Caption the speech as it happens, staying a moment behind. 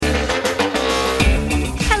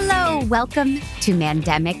welcome to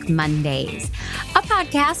Mandemic Mondays, a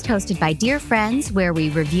podcast hosted by dear friends where we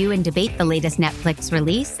review and debate the latest Netflix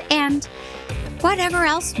release and whatever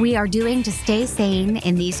else we are doing to stay sane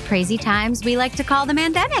in these crazy times we like to call the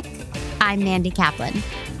Mandemic. I'm Mandy Kaplan.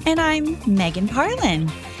 And I'm Megan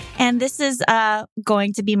Parlin. And this is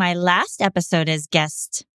going to be my last episode as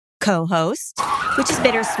guest co-host, which is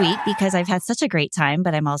bittersweet because I've had such a great time,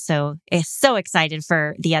 but I'm also so excited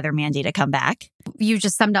for the other Mandy to come back. You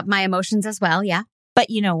just summed up my emotions as well, yeah?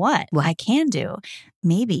 But you know what I can do?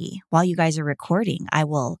 Maybe while you guys are recording, I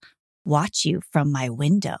will watch you from my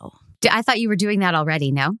window. I thought you were doing that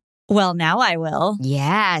already, no? Well, now I will.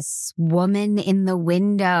 Yes, Woman in the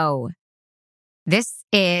Window. This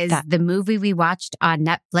is the movie we watched on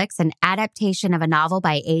Netflix, an adaptation of a novel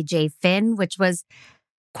by A.J. Finn, which was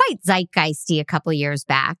quite zeitgeisty a couple years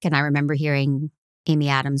back. And I remember hearing Amy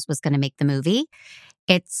Adams was going to make the movie.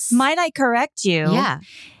 Might I correct you? Yeah.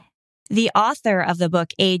 The author of the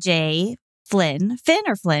book, A.J. Finn,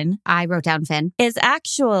 I wrote down Finn, is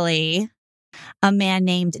actually a man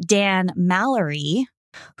named Dan Mallory,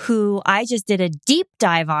 who I just did a deep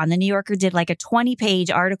dive on. The New Yorker did like a 20-page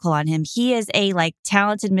article on him. He is a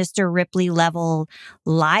talented Mr. Ripley level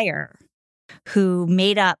liar who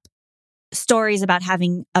made up stories about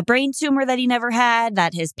having a brain tumor that he never had,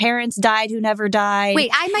 that his parents died who never died. Wait,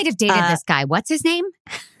 I might have dated this guy. What's his name?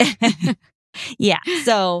 Yeah.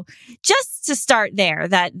 So just to start there,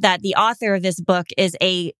 that the author of this book is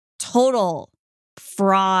a total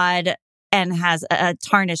fraud and has a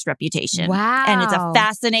tarnished reputation. Wow. And it's a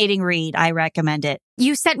fascinating read. I recommend it.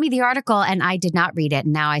 You sent me the article and I did not read it.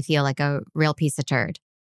 And now I feel like a real piece of turd.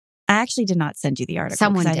 I actually did not send you the article.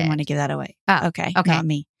 Someone I did. didn't want to give that away. Oh, okay. Okay. Not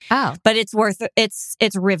me. Oh. But it's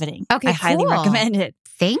it's riveting. Okay, I highly cool. recommend it.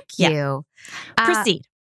 Thank Yeah. you. Proceed.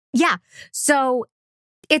 Yeah. So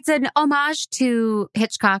it's an homage to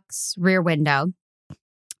Hitchcock's Rear Window.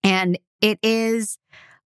 And it is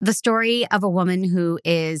the story of a woman who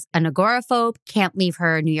is an agoraphobe, can't leave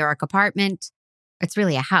her New York apartment. It's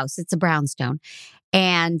really a house. It's a brownstone.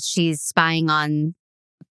 And she's spying on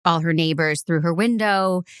all her neighbors through her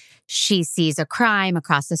window. She sees a crime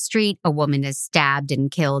across the street. A woman is stabbed and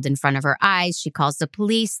killed in front of her eyes. She calls the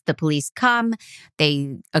police. The police come.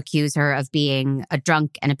 They accuse her of being a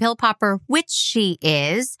drunk and a pill popper, which she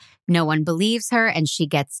is. No one believes her, and she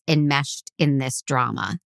gets enmeshed in this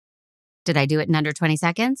drama. Did I do it in under 20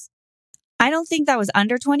 seconds? I don't think that was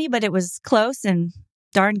under 20, but it was close and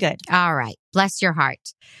darn good. All right. Bless your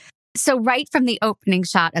heart. So right from the opening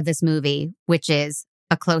shot of this movie, which is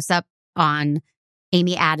a close-up on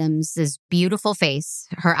Amy Adams' beautiful face,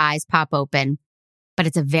 her eyes pop open, but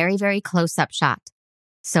it's a very, very close-up shot.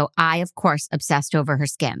 So I, of course, obsessed over her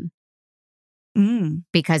skin.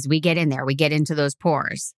 Because we get in there, we get into those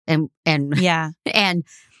pores. And Yeah. And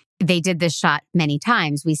they did this shot many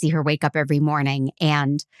times. We see her wake up every morning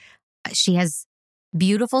and she has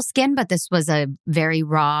beautiful skin, but this was a very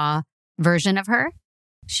raw version of her.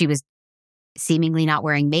 She was seemingly not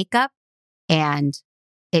wearing makeup, and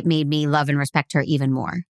it made me love and respect her even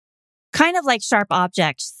more. Kind of like Sharp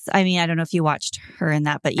Objects. I mean, I don't know if you watched her in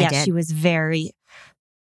that, but yeah, she was very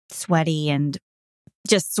sweaty and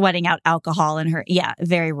just sweating out alcohol in her. Yeah,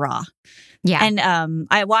 very raw. Yeah. And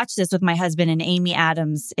I watched this with my husband, and Amy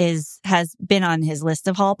Adams has been on his list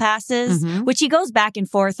of hall passes, which he goes back and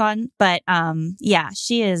forth on. But yeah,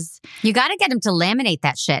 she is. You got to get him to laminate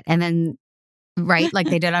that shit. And then, right, like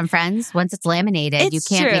they did on Friends, once it's laminated, you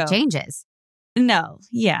can't make changes. No.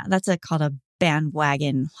 Yeah, that's called a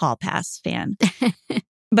bandwagon hall pass fan.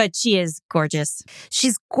 But she is gorgeous.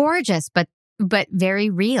 She's gorgeous, but very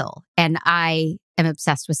real. And I am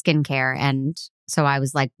obsessed with skincare. And so I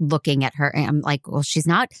was like looking at her and I'm like, well, she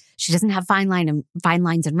doesn't have fine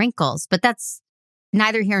lines and wrinkles, but that's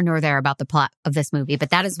neither here nor there about the plot of this movie.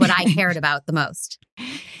 But that is what I cared about the most.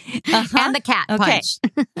 And the cat punch.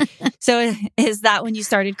 So is that when you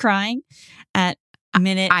started crying at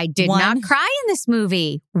minute I did 1? not cry in this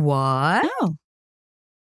movie. What? Oh.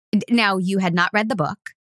 Now, you had not read the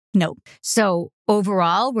book. Nope. So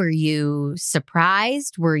overall, were you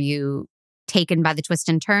surprised? Were you taken by the twists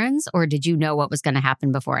and turns? Or did you know what was going to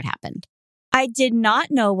happen before it happened? I did not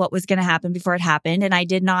know what was going to happen before it happened. And I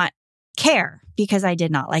did not care because I did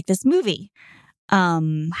not like this movie.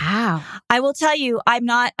 Wow. I will tell you, I'm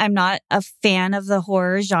not a fan of the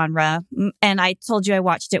horror genre. And I told you I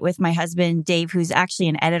watched it with my husband, Dave, who's actually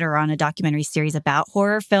an editor on a documentary series about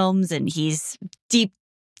horror films. And he's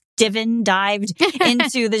dived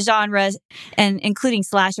into the genre and including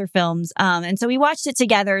slasher films. And so we watched it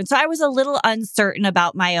together. And so I was a little uncertain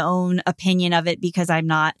about my own opinion of it because I'm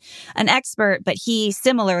not an expert, but he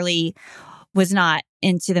similarly was not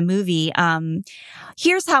into the movie.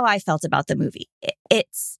 Here's how I felt about the movie.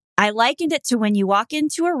 I likened it to when you walk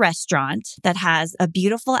into a restaurant that has a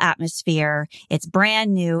beautiful atmosphere. It's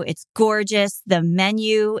brand new. It's gorgeous. The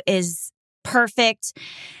menu is perfect.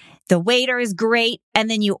 The waiter is great.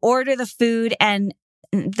 And then you order the food and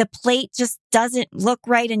the plate just doesn't look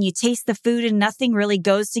right. And you taste the food and nothing really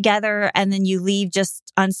goes together. And then you leave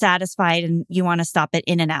just unsatisfied and you want to stop at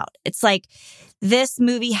In-N-Out. It's like this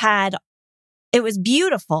movie it was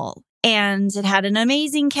beautiful. And it had an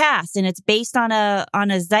amazing cast, and it's based on a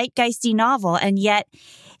zeitgeisty novel, and yet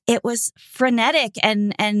it was frenetic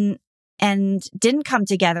and didn't come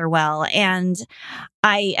together well. And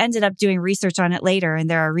I ended up doing research on it later, and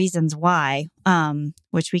there are reasons why,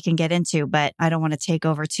 which we can get into, but I don't want to take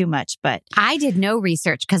over too much. But I did no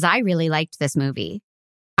research because I really liked this movie.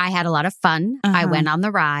 I had a lot of fun. I went on the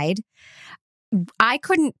ride. I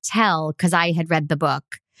couldn't tell because I had read the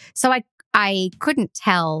book, so I couldn't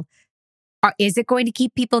tell. Is it going to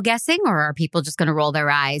keep people guessing, or are people just going to roll their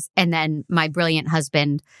eyes? And then my brilliant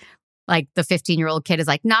husband, like the 15-year-old kid, is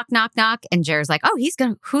like, knock, knock, knock. And Jared's like, oh,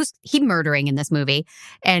 who's he murdering in this movie?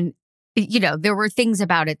 And, there were things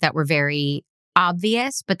about it that were very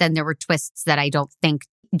obvious, but then there were twists that I don't think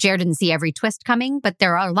Jared didn't see every twist coming, but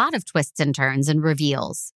there are a lot of twists and turns and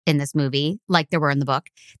reveals in this movie, like there were in the book.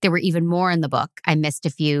 There were even more in the book. I missed a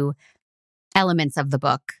few elements of the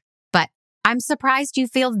book. I'm surprised you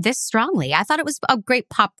feel this strongly. I thought it was a great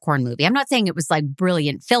popcorn movie. I'm not saying it was like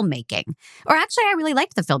brilliant filmmaking. Or actually, I really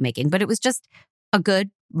liked the filmmaking, but it was just a good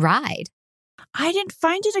ride. I didn't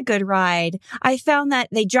find it a good ride. I found that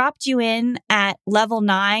they dropped you in at level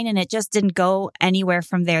 9 and it just didn't go anywhere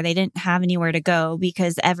from there. They didn't have anywhere to go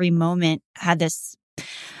because every moment had this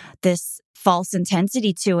false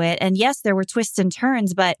intensity to it. And yes, there were twists and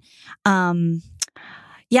turns, but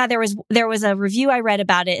yeah, there was a review I read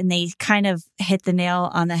about it and they kind of hit the nail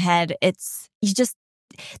on the head.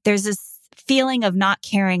 There's this feeling of not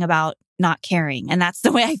caring about not caring. And that's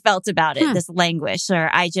the way I felt about it, this languish, or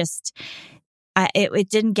it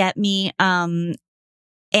didn't get me. And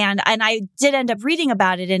I did end up reading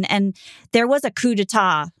about it and there was a coup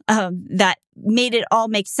d'etat, that made it all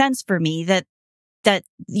make sense for me that,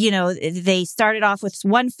 they started off with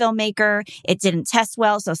one filmmaker. It didn't test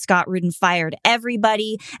well. So Scott Rudin fired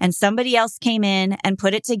everybody and somebody else came in and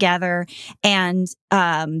put it together. And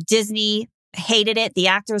Disney hated it. The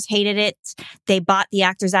actors hated it. They bought the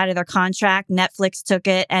actors out of their contract. Netflix took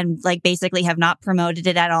it and basically have not promoted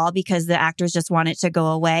it at all because the actors just want it to go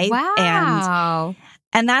away. Wow.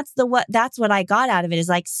 And that's what I got out of it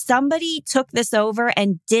is somebody took this over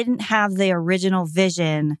and didn't have the original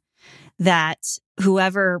vision that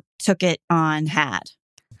whoever took it on had.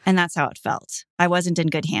 And that's how it felt. I wasn't in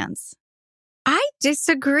good hands. I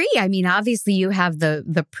disagree. I mean, obviously you have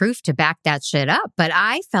the proof to back that shit up, but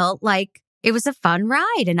I felt like it was a fun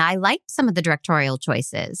ride and I liked some of the directorial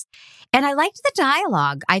choices and I liked the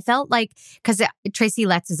dialogue. I felt like, because Tracy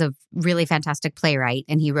Letts is a really fantastic playwright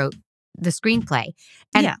and he wrote the screenplay.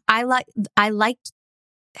 And yeah. I liked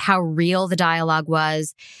how real the dialogue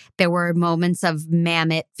was. There were moments of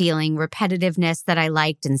Mamet feeling repetitiveness that I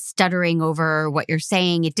liked and stuttering over what you're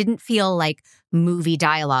saying. It didn't feel like movie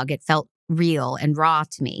dialogue. It felt real and raw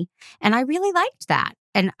to me. And I really liked that.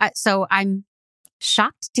 And so I'm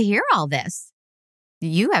shocked to hear all this.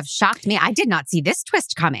 You have shocked me. I did not see this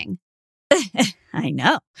twist coming. I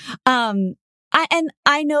know.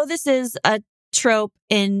 I know this is a trope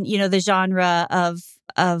in, the genre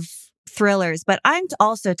of thrillers, but I'm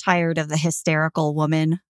also tired of the hysterical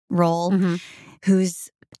woman role who's,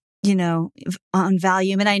 on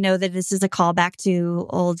Valium. And I know that this is a callback to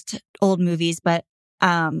old movies, but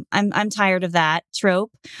I'm tired of that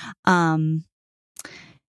trope. And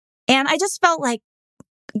I just felt like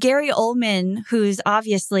Gary Oldman, who's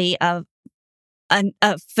obviously a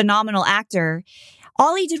phenomenal actor,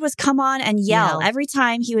 all he did was come on and yell. Every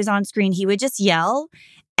time he was on screen, he would just yell.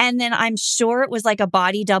 And then I'm sure it was like a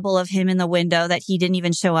body double of him in the window that he didn't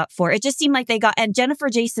even show up for. It just seemed like and Jennifer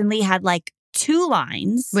Jason Leigh had 2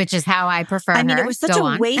 lines. Which is how I prefer her. I mean, it was such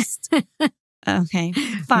a waste. Okay,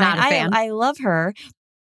 fine. Not a fan. I love her.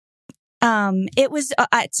 It was,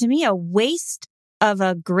 to me, a waste of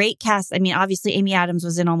a great cast. I mean, obviously Amy Adams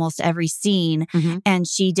was in almost every scene and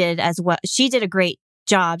she did as well. She did a great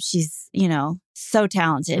job. She's, so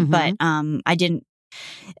talented, but I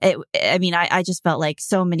just felt like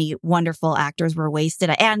so many wonderful actors were wasted.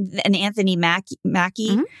 And Anthony Mackie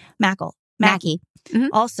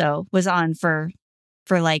also was on for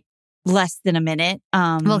less than a minute.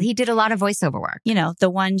 Well, he did a lot of voiceover work. The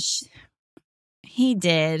one he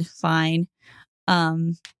did fine.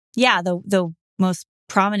 The most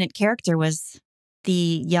prominent character was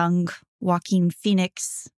the young Joaquin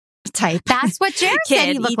Phoenix type. That's what Jared said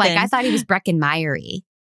he looked like. I thought he was Breckin Meyery.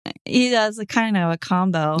 He does a kind of a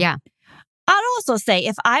combo. Yeah. I'd also say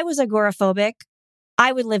if I was agoraphobic,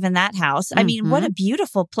 I would live in that house. I mean, what a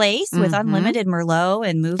beautiful place with unlimited Merlot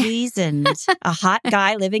and movies and a hot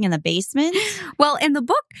guy living in the basement. Well, in the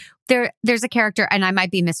book, there's a character, and I might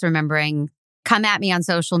be misremembering. Come at me on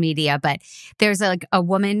social media, but there's a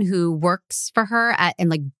woman who works for her and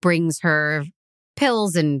like brings her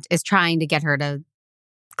pills and is trying to get her to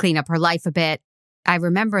clean up her life a bit. I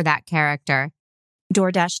remember that character.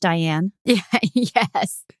 DoorDash Diane. Yeah,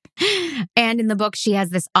 yes. And in the book, she has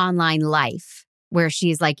this online life where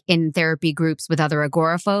she's like in therapy groups with other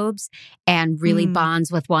agoraphobes and really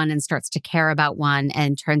bonds with one and starts to care about one.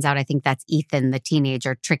 And turns out, I think that's Ethan, the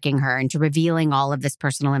teenager, tricking her into revealing all of this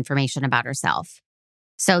personal information about herself.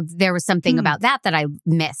 So there was something about that I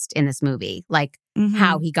missed in this movie, like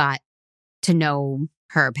how he got to know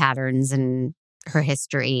her patterns and her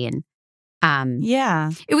history. And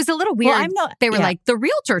it was a little weird. Well, they were like, the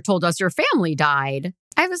realtor told us your family died.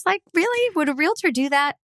 I was like, really? Would a realtor do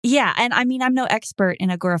that? Yeah. And I mean, I'm no expert in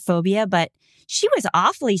agoraphobia, but she was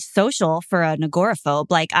awfully social for an agoraphobe.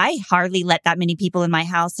 Like, I hardly let that many people in my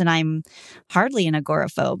house, and I'm hardly an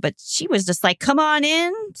agoraphobe. But she was just like, come on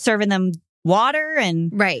in, serving them water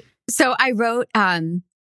and... Right. So I wrote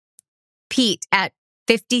Pete at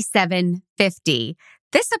 5750.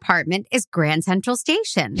 This apartment is Grand Central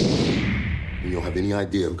Station. You don't have any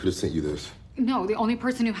idea who could have sent you this? No, the only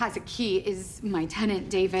person who has a key is my tenant,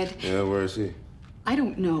 David. Yeah, where is he? I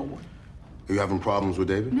don't know. Are you having problems with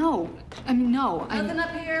David? No. No. Nothing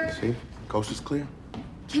up here. See? Coast is clear.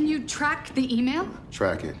 Can you track the email?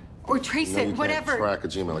 Track it. Or trace No, it, you whatever. can't track a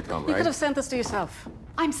Gmail account, You right? could have sent this to yourself.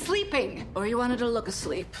 I'm sleeping. Or you wanted to look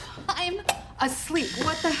asleep. I'm asleep.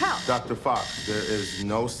 What the hell? Dr. Fox, there is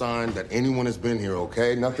no sign that anyone has been here,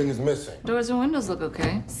 okay? Nothing is missing. Doors and windows look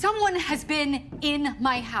okay. Someone has been in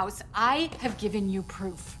my house. I have given you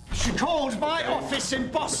proof. She called my office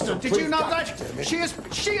in Boston. Did you know that? She has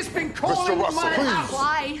been calling Mr. Russell, my please. house.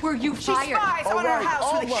 Why were you She fired? spies on her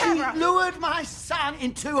house with a camera. She She lured my son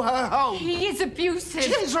into her home. He is abusive.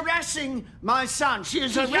 She is harassing my son. She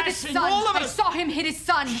is He hit his harassing son. all of I us. saw him hit his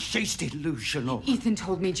son. She's delusional. Ethan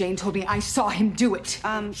told me, Jane told me, I saw him do it.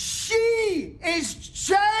 She is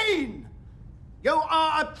Jane. You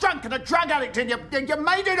are a drunk and a drug addict, and you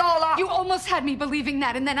made it all up. You almost had me believing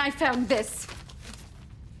that, and then I found this.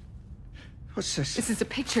 What's this? This is a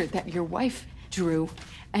picture that your wife drew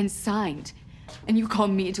and signed. And you call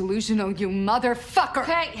me delusional, you motherfucker.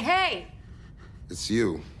 Hey! It's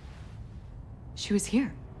you. She was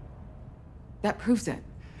here. That proves it.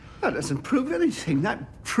 That doesn't prove anything.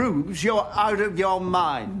 That proves you're out of your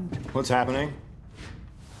mind. What's happening?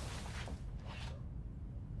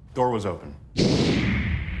 Door was open.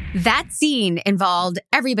 That scene involved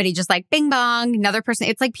everybody just like bing bong, another person.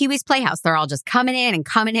 It's like Pee-wee's Playhouse. They're all just coming in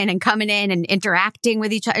and interacting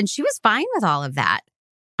with each other. And she was fine with all of that.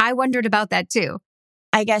 I wondered about that too.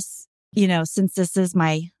 I guess, since this is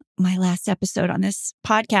my last episode on this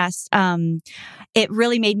podcast, it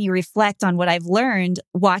really made me reflect on what I've learned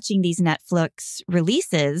watching these Netflix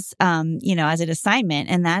releases, as an assignment.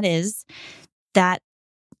 And that is that,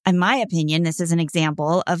 in my opinion, this is an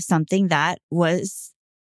example of something that was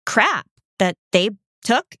crap that they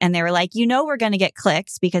took, and they were like, we're going to get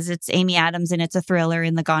clicks because it's Amy Adams and it's a thriller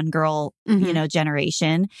in the Gone Girl,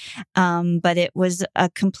 generation. But it was a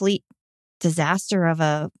complete disaster of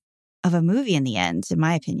a movie in the end, in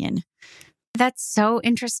my opinion. That's so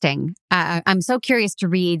interesting. I'm so curious to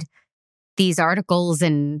read these articles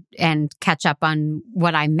and catch up on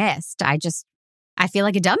what I missed. I feel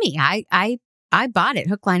like a dummy. I bought it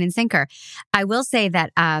hook, line, and sinker. I will say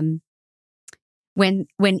that when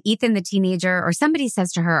Ethan, the teenager, or somebody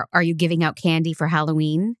says to her, "Are you giving out candy for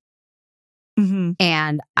Halloween?" Mm-hmm.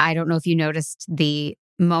 And I don't know if you noticed the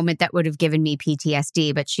moment that would have given me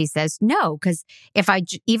PTSD, but she says, no, because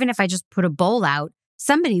even if I just put a bowl out,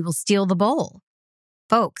 somebody will steal the bowl.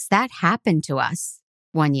 Folks, that happened to us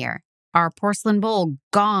one year. Our porcelain bowl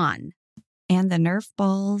gone. And the Nerf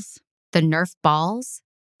balls. The Nerf balls?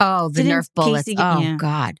 Oh, the Nerf bullets.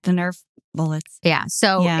 God. The Nerf bullets. Yeah.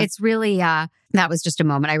 So it's really, that was just a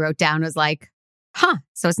moment I wrote down. It was like,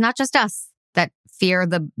 so it's not just us that fear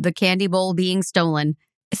the candy bowl being stolen.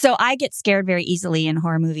 So I get scared very easily in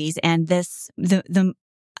horror movies. And the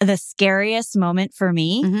scariest moment for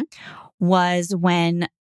me was when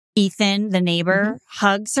Ethan, the neighbor,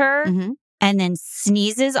 hugs her and then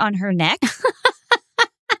sneezes on her neck.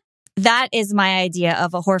 That is my idea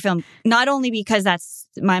of a horror film. Not only because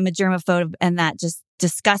I'm a germaphobe and that just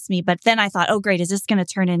disgust me. But then I thought, oh, great. Is this going to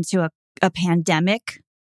turn into a pandemic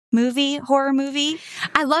horror movie?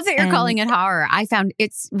 I love that you're calling it horror. I found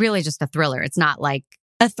it's really just a thriller. It's not like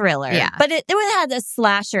a thriller. Yeah. But it had a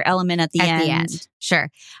slasher element at the end. Sure.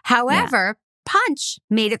 However, Punch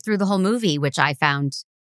made it through the whole movie, which I found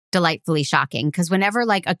delightfully shocking. Because whenever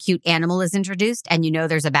like a cute animal is introduced and you know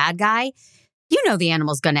there's a bad guy, you know the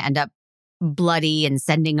animal's going to end up bloody and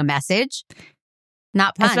sending a message.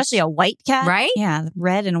 Not Punch. Especially a white cat. Right? Yeah,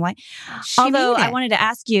 red and white. She Although made it. I wanted to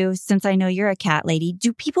ask you, since I know you're a cat lady,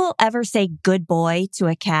 do people ever say good boy to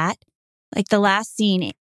a cat? Like the last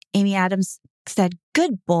scene, Amy Adams said,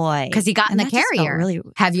 good boy. Because he got in And the that just felt carrier. really...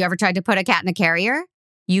 Have you ever tried to put a cat in a carrier?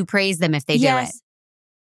 You praise them if they do it.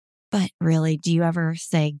 But really, do you ever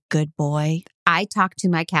say good boy? I talk to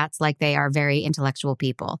my cats like they are very intellectual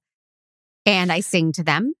people. And I sing to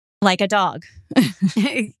them. Like a dog.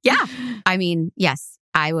 Yeah. I mean, yes,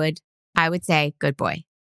 I would say good boy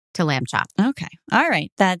to Lamb Chop. Okay. All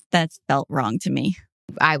right. That felt wrong to me.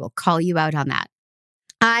 I will call you out on that.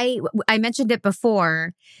 I mentioned it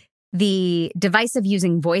before, the device of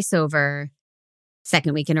using voiceover,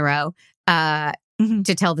 second week in a row,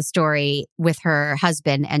 to tell the story with her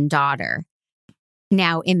husband and daughter.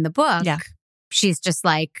 Now, in the book, she's just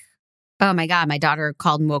like, oh my God, my daughter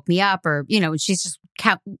called and woke me up, or, you know, she's just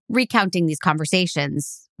recounting these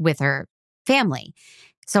conversations with her family.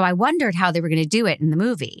 So I wondered how they were going to do it in the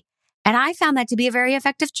movie. And I found that to be a very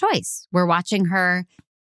effective choice. We're watching her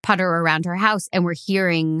putter around her house and we're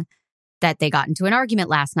hearing that they got into an argument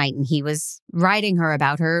last night and he was writing her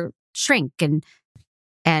about her shrink and,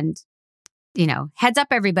 you know, heads up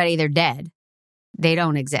everybody, they're dead. They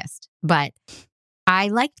don't exist. But I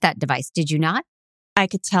liked that device. Did you not? I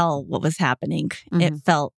could tell what was happening. Mm-hmm. It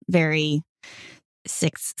felt very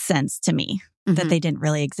Sixth Sense to me that they didn't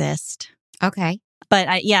really exist. Okay. But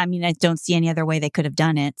I don't see any other way they could have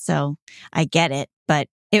done it. So I get it, but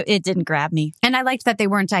it didn't grab me. And I liked that they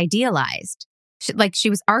weren't idealized.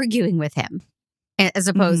 She was arguing with him as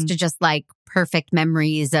opposed to just like perfect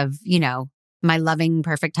memories of, you know, my loving,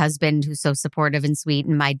 perfect husband who's so supportive and sweet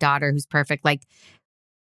and my daughter who's perfect. Like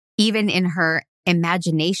even in her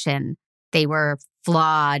imagination, they were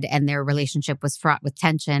flawed and their relationship was fraught with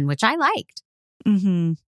tension, which I liked.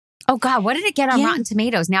 Mm-hmm. Oh God, what did it get on Rotten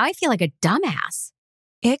Tomatoes? Now I feel like a dumbass.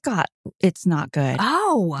 It's not good.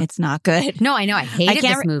 Oh. It's not good. No, I know. I hated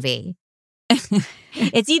this movie.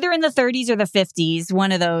 It's either in the 30s or the 50s,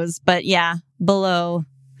 one of those. But yeah, below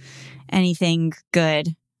anything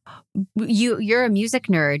good. You're a music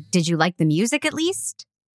nerd. Did you like the music at least?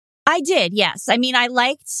 I did, yes. I mean,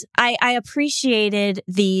 I appreciated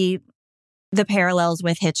the parallels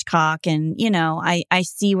with Hitchcock and, you know, I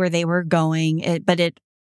see where they were going, but it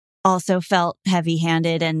also felt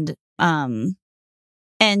heavy-handed and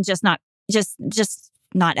just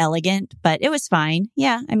not elegant, but it was fine.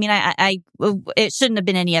 Yeah. I mean, it shouldn't have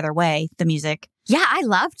been any other way, the music. Yeah, I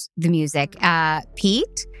loved the music.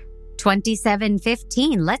 Pete,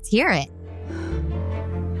 2715. Let's hear it.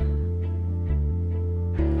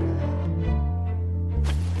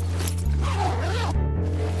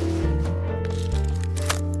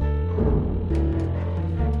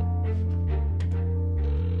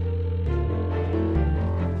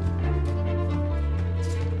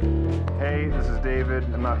 Hey, this is David.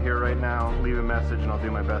 I'm not here right now. Leave a message and I'll do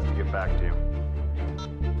my best to get back to you.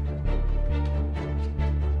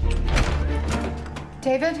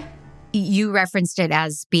 David? You referenced it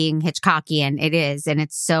as being Hitchcockian. It is, and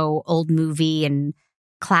it's so old movie and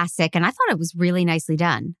classic. And I thought it was really nicely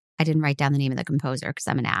done. I didn't write down the name of the composer because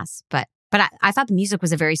I'm an ass, but I thought the music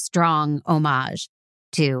was a very strong homage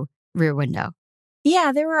to Rear Window.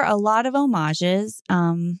 Yeah, there were a lot of homages,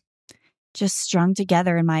 just strung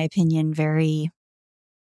together, in my opinion, very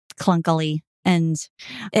clunkily. And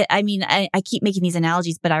I keep making these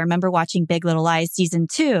analogies, but I remember watching Big Little Lies season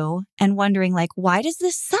 2 and wondering, like, why does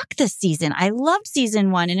this suck this season? I loved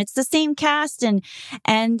season 1 and it's the same cast and,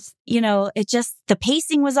 you know, it just, the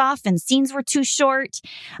pacing was off and scenes were too short.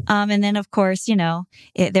 And then of course, you know,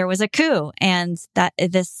 there was a coup and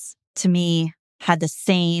this to me had the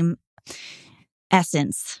same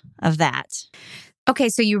essence of that. Okay.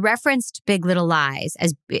 So you referenced Big Little Lies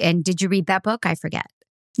and did you read that book? I forget.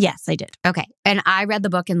 Yes, I did. Okay. And I read the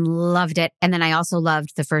book and loved it. And then I also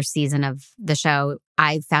loved the first season of the show.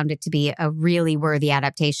 I found it to be a really worthy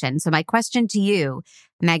adaptation. So my question to you,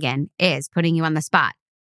 Megan, is putting you on the spot.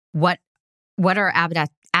 What are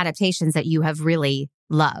adaptations that you have really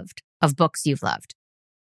loved of books you've loved?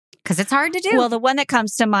 Because it's hard to do. Well, the one that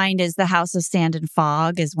comes to mind is The House of Sand and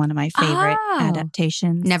Fog is one of my favorite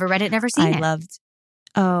adaptations. Never read it, never seen it.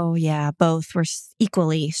 Oh yeah, both were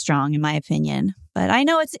equally strong in my opinion. But I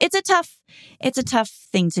know it's a tough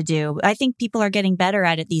thing to do. I think people are getting better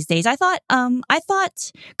at it these days. I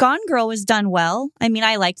thought Gone Girl was done well. I mean,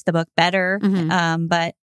 I liked the book better,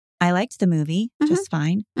 but I liked the movie just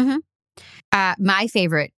fine. My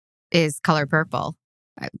favorite is Color Purple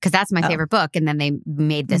because that's my favorite book, and then they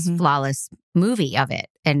made this flawless movie of it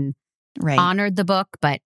and honored the book,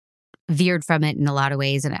 but veered from it in a lot of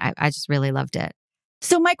ways, and I just really loved it.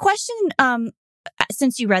 So my question,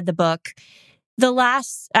 since you read the book, the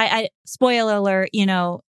last, spoiler alert,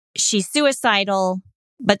 she's suicidal,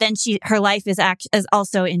 but then her life is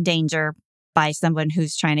also in danger by someone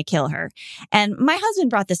who's trying to kill her. And my husband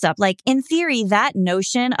brought this up. Like, in theory, that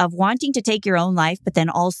notion of wanting to take your own life, but then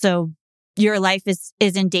also your life is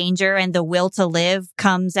in danger and the will to live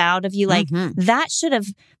comes out of you. Like, that should have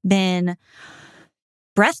been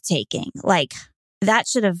breathtaking. Like, that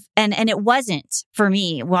should have, and it wasn't for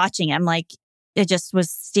me watching it. I'm like, it just was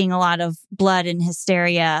seeing a lot of blood and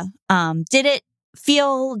hysteria. Did it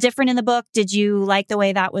feel different in the book? Did you like the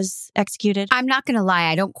way that was executed? I'm not going to lie.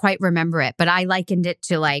 I don't quite remember it, but I likened it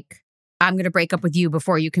to like, I'm going to break up with you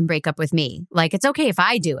before you can break up with me. Like, it's okay if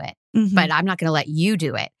I do it, but I'm not going to let you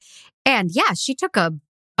do it. And yeah, she took a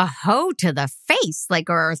hoe to the face, like,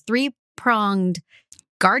 or a 3-pronged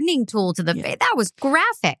gardening tool to the face. That was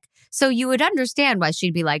graphic. So you would understand why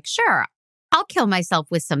she'd be like, sure, I'll kill myself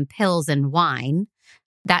with some pills and wine.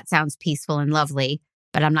 That sounds peaceful and lovely,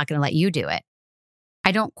 but I'm not going to let you do it.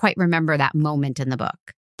 I don't quite remember that moment in the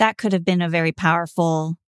book. That could have been a very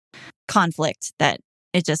powerful conflict that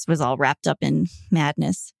it just was all wrapped up in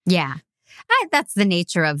madness. Yeah. That's the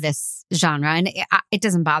nature of this genre, and it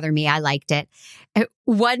doesn't bother me. I liked it.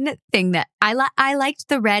 One thing that I liked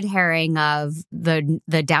the red herring of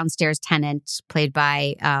the downstairs tenant played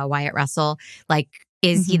by Wyatt Russell. Like,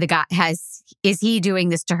 is he the guy? Is he doing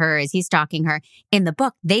this to her? Is he stalking her? In the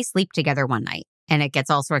book, they sleep together one night, and it gets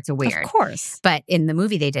all sorts of weird. Of course, but in the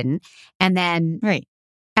movie, they didn't. And then,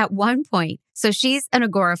 at one point, so she's an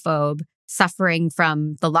agoraphobe, suffering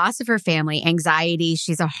from the loss of her family, anxiety.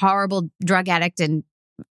 She's a horrible drug addict and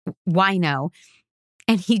wino.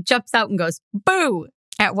 And he jumps out and goes, boo,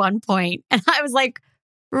 at one point. And I was like,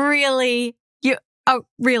 really?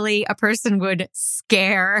 Really? A person would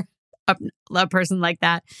scare a person like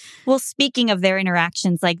that? Well, speaking of their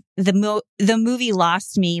interactions, like the movie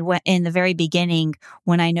lost me in the very beginning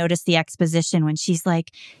when I noticed the exposition when she's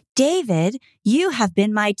like, David, you have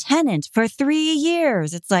been my tenant for 3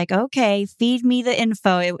 years. It's like, okay, feed me the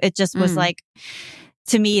info. It just was like,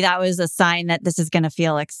 to me, that was a sign that this is going to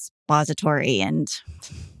feel expository, and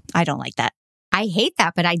I don't like that. I hate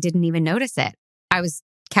that, but I didn't even notice it. I was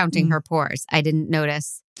counting her pores. I didn't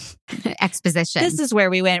notice exposition. This is where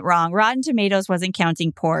we went wrong. Rotten Tomatoes wasn't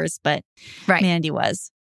counting pores, but Mandy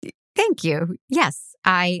was. Thank you. Yes,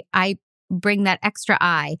 I bring that extra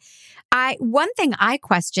eye. One thing I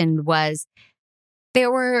questioned was there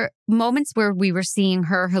were moments where we were seeing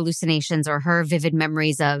her hallucinations or her vivid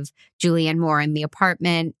memories of Julianne Moore in the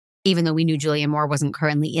apartment, even though we knew Julianne Moore wasn't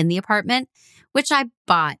currently in the apartment, which I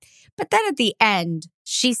bought. But then at the end,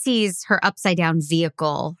 she sees her upside down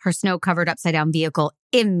vehicle, her snow-covered upside down vehicle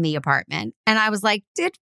in the apartment. And I was like,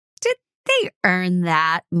 did they earn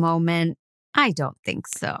that moment? I don't think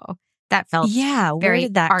so. That felt very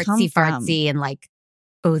artsy-fartsy and like,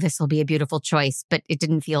 oh, this will be a beautiful choice, but it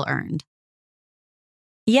didn't feel earned.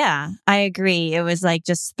 Yeah, I agree. It was like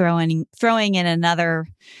just throwing in another,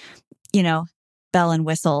 bell and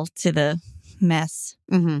whistle to the mess.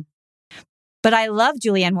 But I love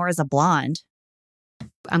Julianne Moore as a blonde.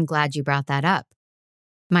 I'm glad you brought that up.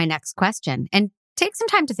 My next question, and take some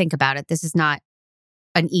time to think about it. This is not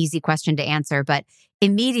an easy question to answer, but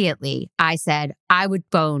immediately I said I would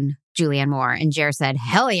bone Julianne Moore, and Jer said,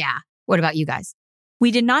 hell yeah. What about you guys?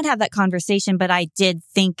 We did not have that conversation, but I did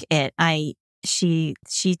think it. She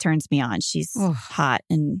turns me on. She's hot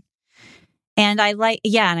and I like,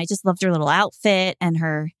 and I just loved her little outfit and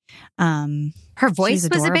her voice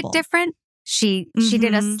was a bit different. She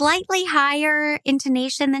did a slightly higher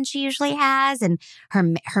intonation than she usually has, and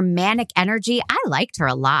her manic energy. I liked her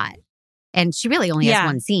a lot, and she really only has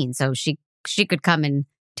one scene, so she could come and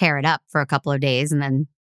tear it up for a couple of days and then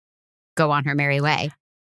go on her merry way.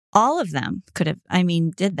 All of them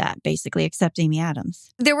did that basically, except Amy Adams.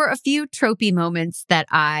 There were a few tropey moments that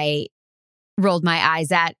I rolled my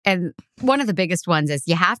eyes at, and one of the biggest ones is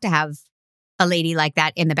you have to have a lady like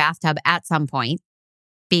that in the bathtub at some point,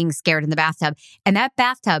 being scared in the bathtub. And that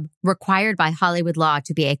bathtub required by Hollywood law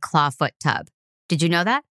to be a clawfoot tub. Did you know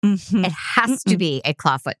that? It has to be a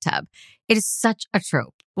clawfoot tub. It is such a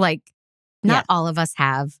trope. Like, not all of us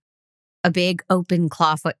have a big open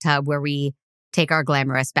clawfoot tub where we take our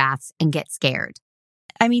glamorous baths and get scared.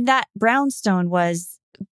 I mean, that brownstone was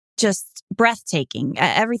just breathtaking.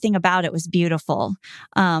 Everything about it was beautiful.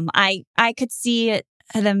 I could see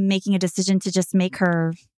them making a decision to just make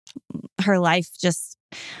her life just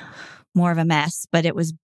more of a mess, but it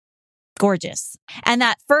was gorgeous. And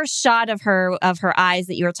that first shot of her eyes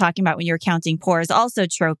that you were talking about when you were counting pores, also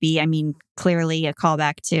tropey. I mean, clearly a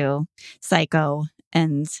callback to Psycho,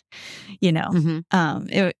 and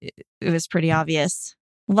it was pretty obvious.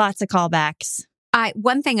 Lots of callbacks.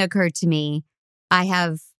 One thing occurred to me. I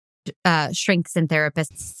have shrinks and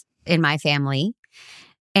therapists in my family,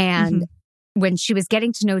 and when she was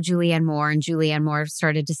getting to know Julianne Moore, and Julianne Moore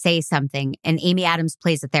started to say something, and Amy Adams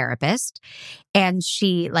plays a therapist, and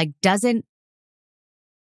she doesn't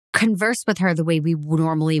converse with her the way we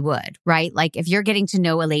normally would, right? Like if you're getting to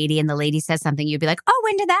know a lady and the lady says something, you'd be like, oh,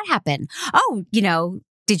 when did that happen? Oh,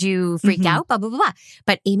 did you freak out? Blah, blah, blah, blah.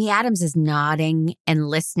 But Amy Adams is nodding and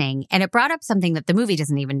listening. And it brought up something that the movie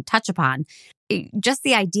doesn't even touch upon. Just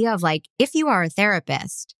the idea of if you are a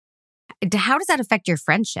therapist, how does that affect your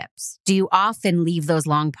friendships? Do you often leave those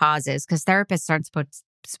long pauses? Because therapists aren't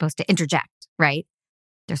supposed to interject, right?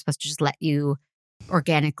 They're supposed to just let you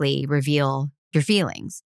organically reveal your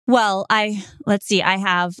feelings. Well, let's see. I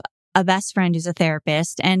have a best friend who's a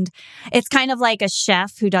therapist, and it's kind of like a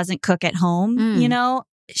chef who doesn't cook at home.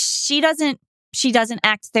 She doesn't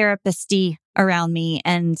act therapist-y around me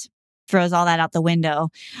and throws all that out the window.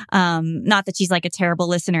 Not that she's like a terrible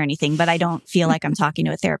listener or anything, but I don't feel like I'm talking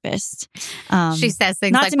to a therapist. She says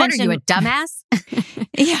things like, what are you, a dumbass?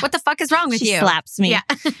 Yeah. What the fuck is wrong with you? She slaps me. Yeah.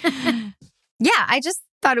 Yeah, I just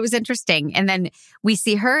thought it was interesting. And then we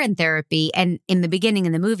see her in therapy, and in the beginning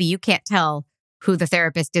of the movie, you can't tell who the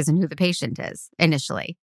therapist is and who the patient is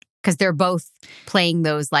initially, because they're both playing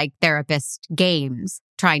those therapist games,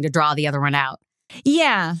 trying to draw the other one out.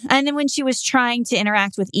 Yeah. And then when she was trying to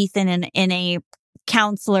interact with Ethan in a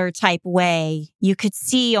counselor type way, you could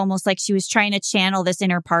see almost like she was trying to channel this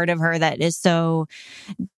inner part of her that is so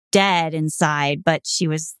dead inside, but she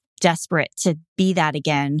was desperate to be that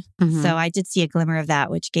again. So I did see a glimmer of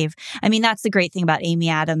that, which that's the great thing about Amy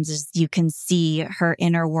Adams is you can see her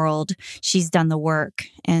inner world. She's done the work,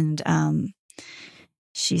 and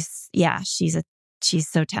she's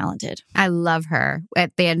so talented. I love her.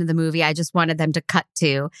 At the end of the movie, I just wanted them to cut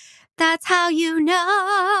to, that's how you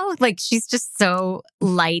know. She's just so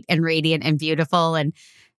light and radiant and beautiful. And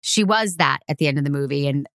she was that at the end of the movie.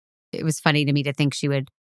 And it was funny to me to think she would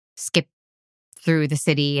skip through the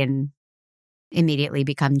city and immediately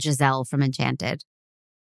become Giselle from Enchanted.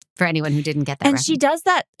 For anyone who didn't get that. And she does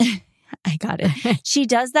that. I got it. She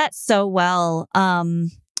does that so well.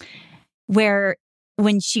 Where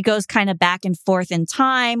when she goes kind of back and forth in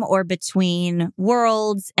time or between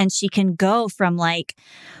worlds, and she can go from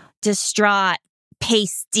distraught,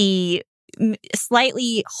 pasty,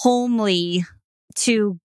 slightly homely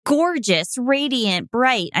to gorgeous, radiant,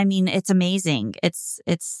 bright. I mean, it's amazing. It's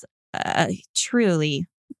truly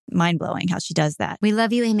mind-blowing how she does that. We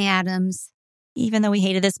love you, Amy Adams. Even though we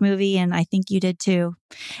hated this movie, and I think you did too.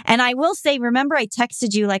 And I will say, remember I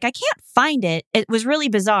texted you, I can't find it. It was really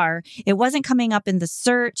bizarre. It wasn't coming up in the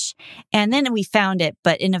search. And then we found it,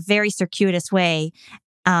 but in a very circuitous way.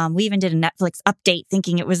 We even did a Netflix update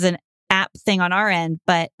thinking it was an app thing on our end.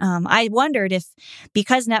 But I wondered if,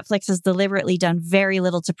 because Netflix has deliberately done very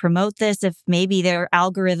little to promote this, if maybe their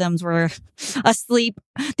algorithms were asleep.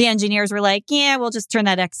 The engineers were like, yeah, we'll just turn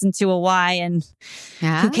that X into a Y, and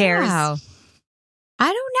who cares?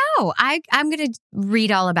 I don't know. I'm going to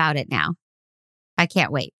read all about it now. I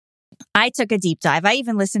can't wait. I took a deep dive. I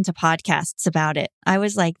even listened to podcasts about it. I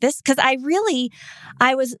was like this, because I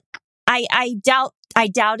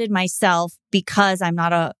doubted myself because I'm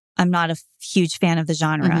not a huge fan of the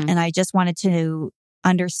genre, and I just wanted to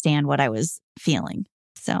understand what I was feeling.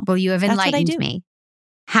 So, well, you have enlightened me.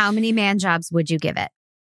 How many man jobs would you give it?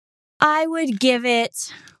 I would give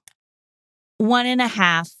it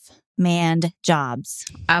 1.5 manned jobs.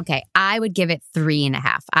 Okay, I would give it 3.5.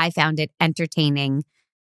 I found it entertaining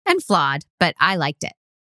and flawed, but I liked it.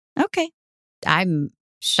 Okay. I'm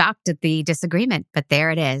shocked at the disagreement, but there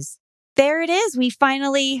it is. There it is. We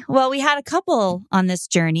had a couple on this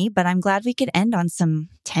journey, but I'm glad we could end on some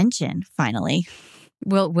tension finally.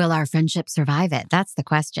 Will our friendship survive it? That's the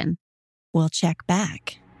question. We'll check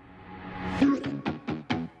back.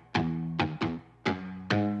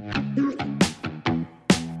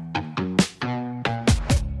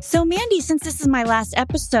 So, Mandy, since this is my last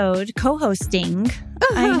episode co-hosting,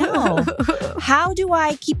 I know. How do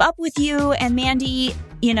I keep up with you and Mandy,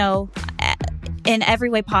 in every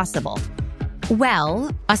way possible?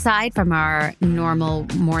 Well, aside from our normal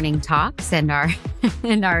morning talks and our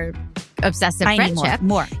obsessive I need friendship,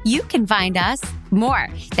 more. you can find us more.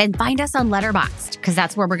 Then find us on Letterboxd, because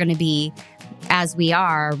that's where we're going to be as we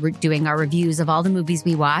are doing our reviews of all the movies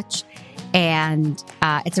we watch. And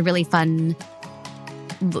it's a really fun,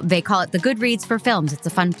 they call it the Goodreads for films. It's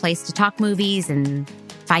a fun place to talk movies and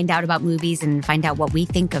find out about movies and find out what we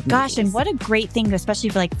think of movies. Gosh, and what a great thing, especially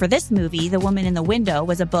for this movie, The Woman in the Window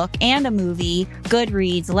was a book and a movie.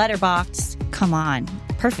 Goodreads, Letterboxd. Come on.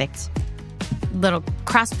 Perfect. Little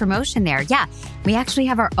cross promotion there. Yeah, we actually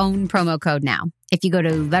have our own promo code now. If you go to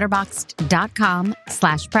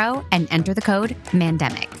letterboxd.com/pro and enter the code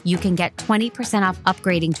Mandemic, you can get 20% off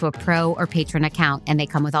upgrading to a pro or patron account. And they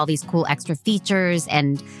come with all these cool extra features,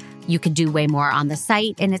 and you could do way more on the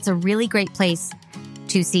site. And it's a really great place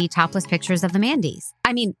to see topless pictures of the Mandys.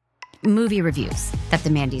 I mean, movie reviews that the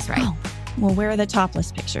Mandys write. Oh, well, where are the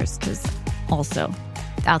topless pictures? Because also,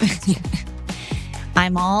 I'll text you.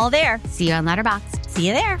 I'm all there. See you on Letterboxd. See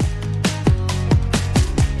you there.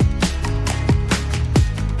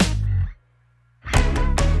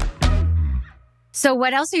 So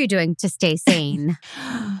what else are you doing to stay sane?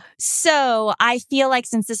 So I feel like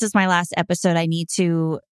since this is my last episode, I need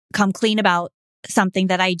to come clean about something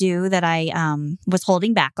that I do that I was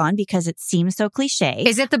holding back on because it seems so cliche.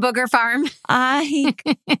 Is it the Booger Farm? I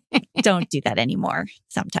don't do that anymore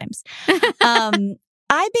sometimes. I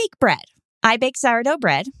bake bread. I bake sourdough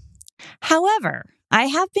bread. However, I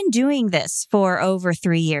have been doing this for over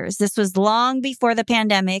 3 years. This was long before the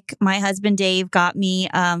pandemic. My husband, Dave, got me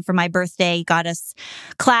for my birthday, got us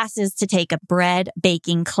classes to take a bread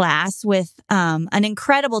baking class with an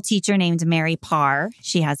incredible teacher named Mary Parr.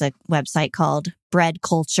 She has a website called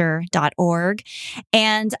breadculture.org.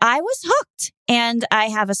 And I was hooked. And I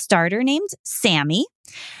have a starter named Sammy.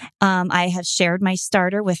 I have shared my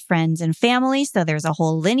starter with friends and family. So there's a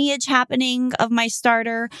whole lineage happening of my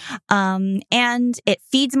starter. And it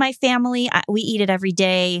feeds my family. We eat it every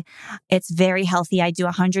day. It's very healthy. I do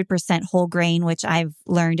 100% whole grain, which I've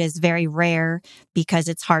learned is very rare because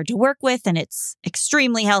it's hard to work with and it's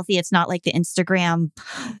extremely healthy. It's not like the Instagram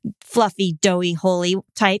fluffy, doughy, holy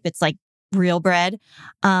type. It's like real bread.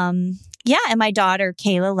 Yeah. And my daughter,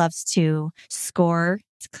 Kayla, loves to score,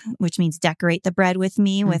 which means decorate the bread with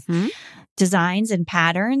me with designs and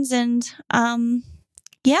patterns. And,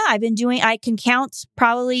 yeah, I can count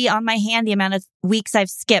probably on my hand the amount of weeks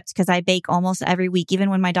I've skipped because I bake almost every week.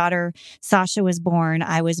 Even when my daughter Sasha was born,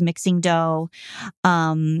 I was mixing dough.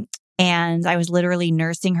 And I was literally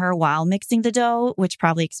nursing her while mixing the dough, which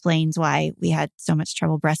probably explains why we had so much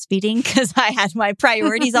trouble breastfeeding because I had my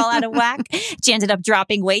priorities all out of whack. She ended up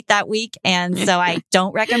dropping weight that week. And so I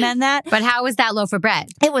don't recommend that. But how was that loaf of bread?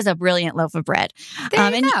 It was a brilliant loaf of bread.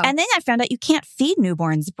 There you go. And then I found out you can't feed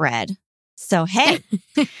newborns bread. So, hey.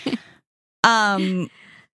 But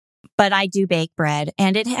I do bake bread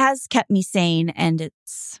and it has kept me sane and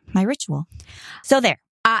it's my ritual. So there.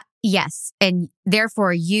 Yes. And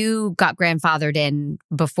therefore you got grandfathered in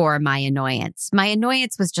before my annoyance. My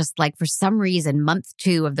annoyance was just like, for some reason, month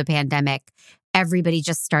 2 of the pandemic, everybody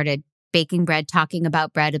just started baking bread, talking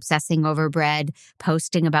about bread, obsessing over bread,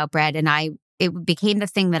 posting about bread. And it became the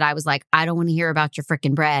thing that I was like, I don't want to hear about your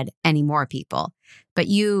freaking bread anymore, people. But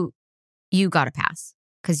you got a pass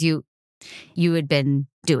because you had been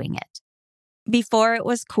doing it. Before it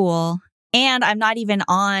was cool. And I'm not even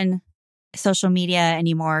on social media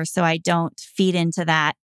anymore, so I don't feed into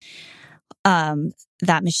that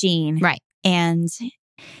machine. Right. And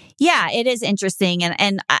yeah, it is interesting.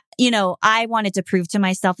 And I wanted to prove to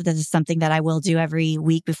myself that this is something that I will do every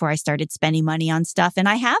week before I started spending money on stuff. And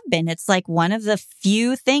I have been. It's like one of the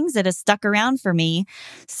few things that has stuck around for me.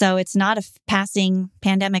 So it's not a passing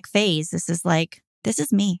pandemic phase. This is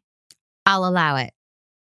me. I'll allow it,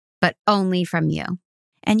 but only from you.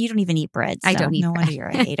 And you don't even eat bread. So I don't eat bread. No wonder you're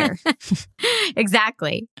a hater.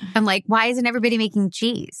 Exactly. I'm like, why isn't everybody making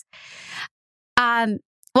cheese? Well,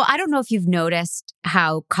 I don't know if you've noticed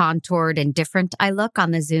how contoured and different I look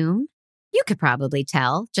on the Zoom. You could probably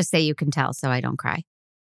tell. Just say you can tell so I don't cry.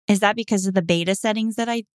 Is that because of the beta settings that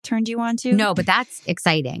I turned you on to? No, but that's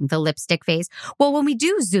exciting. The lipstick phase. Well, when we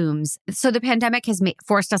do Zooms, so the pandemic has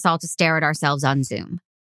forced us all to stare at ourselves on Zoom.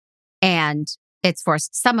 And it's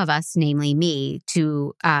forced some of us, namely me,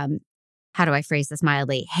 to, how do I phrase this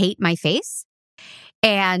mildly, hate my face.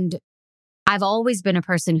 And I've always been a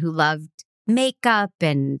person who loved makeup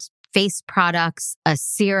and face products. A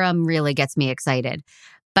serum really gets me excited.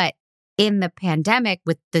 But in the pandemic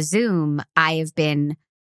with the Zoom, I have been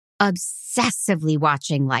obsessively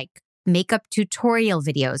watching like makeup tutorial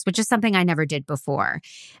videos, which is something I never did before.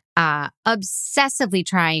 Obsessively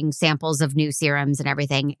trying samples of new serums and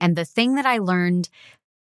everything. And the thing that I learned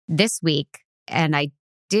this week, and I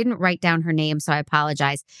didn't write down her name, so I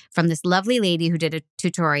apologize, from this lovely lady who did a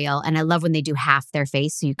tutorial. And I love when they do half their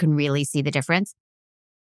face so you can really see the difference.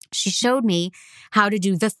 She showed me how to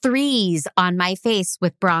do the 3s on my face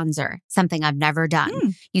with bronzer, something I've never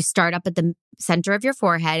done. You start up at the center of your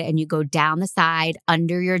forehead and you go down the side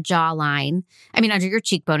under your jawline. Under your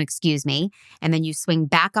cheekbone, excuse me. And then you swing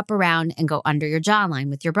back up around and go under your jawline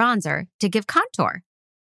with your bronzer to give contour.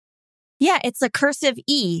 Yeah, it's a cursive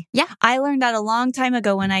E. Yeah. I learned that a long time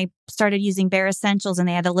ago when I started using Bare Essentials and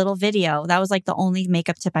they had a little video. That was like the only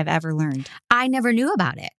makeup tip I've ever learned. I never knew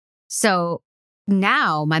about it. So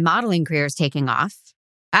now my modeling career is taking off.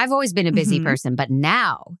 I've always been a busy person, but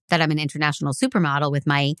now that I'm an international supermodel with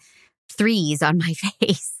my 3s on my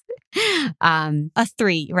face. A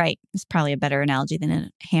 3, right. It's probably a better analogy than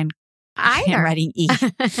a handwriting E.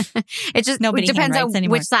 It just Nobody depends on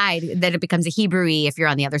anymore. which side that it becomes a Hebrew E if you're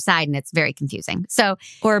on the other side, and it's very confusing. So,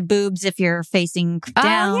 or boobs if you're facing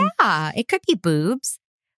down. Yeah, it could be boobs,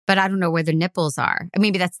 but I don't know where the nipples are.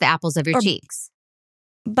 Maybe that's the apples of your cheeks.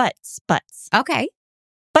 Butts. Okay.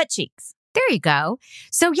 Butt cheeks. There you go.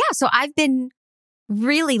 So I've been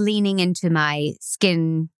really leaning into my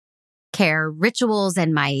skin care rituals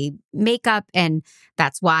and my makeup. And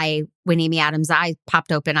that's why when Amy Adams' eye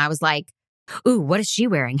popped open, I was like, ooh, what is she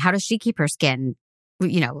wearing? How does she keep her skin,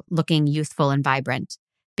 looking youthful and vibrant?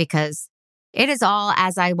 Because it is all,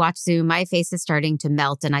 as I watch Zoom, my face is starting to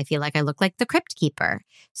melt and I feel like I look like the Crypt Keeper.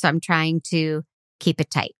 So I'm trying to keep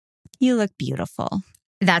it tight. You look beautiful.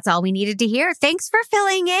 That's all we needed to hear. Thanks for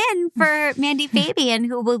filling in for Mandy Fabian,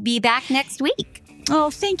 who will be back next week.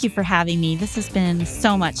 Oh, thank you for having me. This has been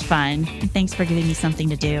so much fun. And thanks for giving me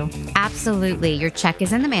something to do. Absolutely. Your check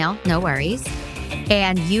is in the mail. No worries.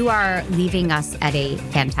 And you are leaving us at a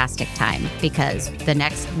fantastic time because the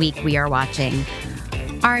next week we are watching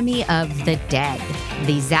Army of the Dead,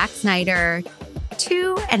 the Zack Snyder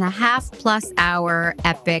 2.5+ hour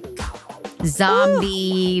epic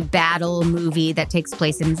zombie battle movie that takes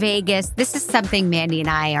place in Vegas. This is something Mandy and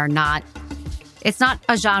I are not, it's not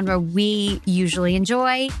a genre we usually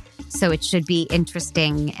enjoy, so it should be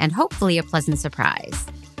interesting and hopefully a pleasant surprise.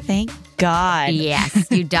 Thank God. Yes,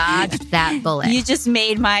 you dodged that bullet. You just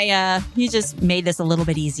made this a little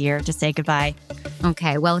bit easier to say goodbye.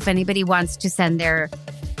 Okay, well, if anybody wants to send their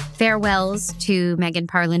farewells to Megan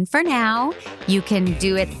Parlin for now, you can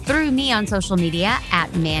do it through me on social media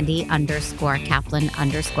at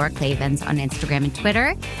Mandy_Kaplan_Clavens on Instagram and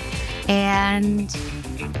Twitter. And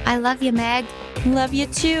I love you, Meg. Love you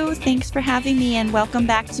too. Thanks for having me and welcome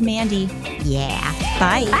back to Mandy. Yeah.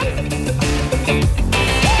 Bye. Bye.